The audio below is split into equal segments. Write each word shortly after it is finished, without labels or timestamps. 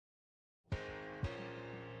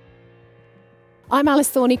I'm Alice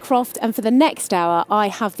Thorneycroft, and for the next hour I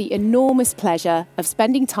have the enormous pleasure of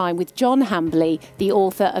spending time with John Hambley, the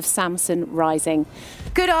author of Samson Rising.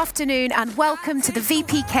 Good afternoon and welcome to the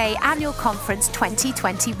VPK Annual Conference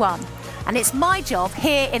 2021. And it's my job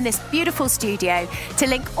here in this beautiful studio to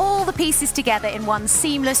link all the pieces together in one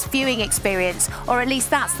seamless viewing experience, or at least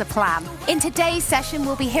that's the plan. In today's session,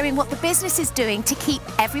 we'll be hearing what the business is doing to keep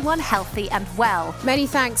everyone healthy and well. Many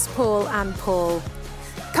thanks, Paul and Paul.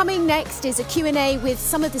 Coming next is a Q&A with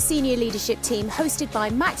some of the senior leadership team, hosted by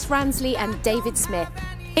Max Ransley and David Smith.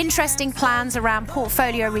 Interesting plans around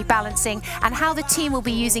portfolio rebalancing and how the team will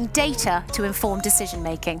be using data to inform decision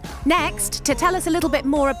making. Next, to tell us a little bit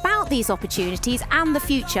more about these opportunities and the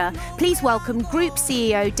future, please welcome Group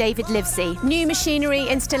CEO David Livesey. New machinery,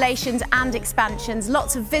 installations and expansions,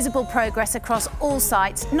 lots of visible progress across all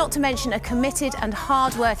sites, not to mention a committed and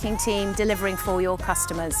hard-working team delivering for your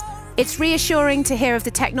customers. It's reassuring to hear of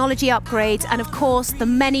the technology upgrades and, of course, the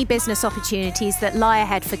many business opportunities that lie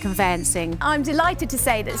ahead for conveyancing. I'm delighted to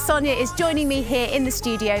say that Sonia is joining me here in the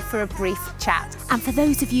studio for a brief chat. And for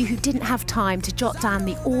those of you who didn't have time to jot down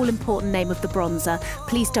the all-important name of the bronzer,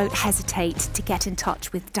 please don't hesitate to get in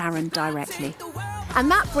touch with Darren directly. And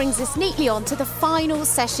that brings us neatly on to the final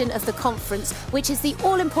session of the conference, which is the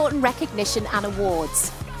all-important recognition and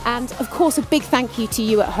awards. And of course, a big thank you to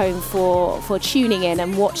you at home for tuning in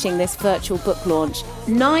and watching this virtual book launch.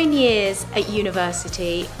 9 years at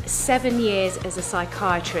university, 7 years as a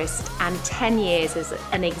psychiatrist and 10 years as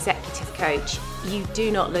an executive coach. You do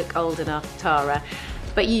not look old enough, Tara,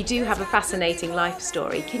 but you do have a fascinating life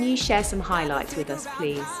story. Can you share some highlights with us,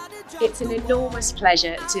 please? It's an enormous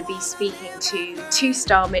pleasure to be speaking to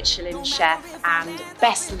 2-star Michelin chef and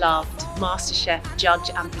best-loved MasterChef judge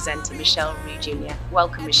and presenter Michelle Roux Jr.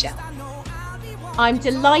 Welcome, Michelle. I'm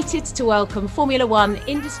delighted to welcome Formula One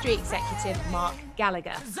industry executive Mark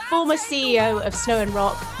Gallagher, former CEO of Snow &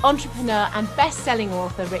 Rock, entrepreneur and best-selling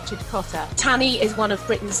author Richard Cotter. Tanni is one of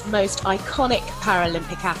Britain's most iconic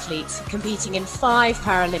Paralympic athletes, competing in 5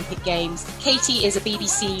 Paralympic Games. Katie is a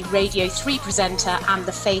BBC Radio 3 presenter and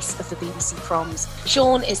the face of the BBC Proms.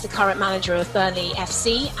 Sean is the current manager of Burnley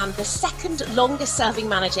FC and the second longest-serving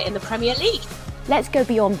manager in the Premier League. Let's go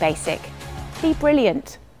beyond basic. Be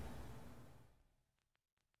brilliant.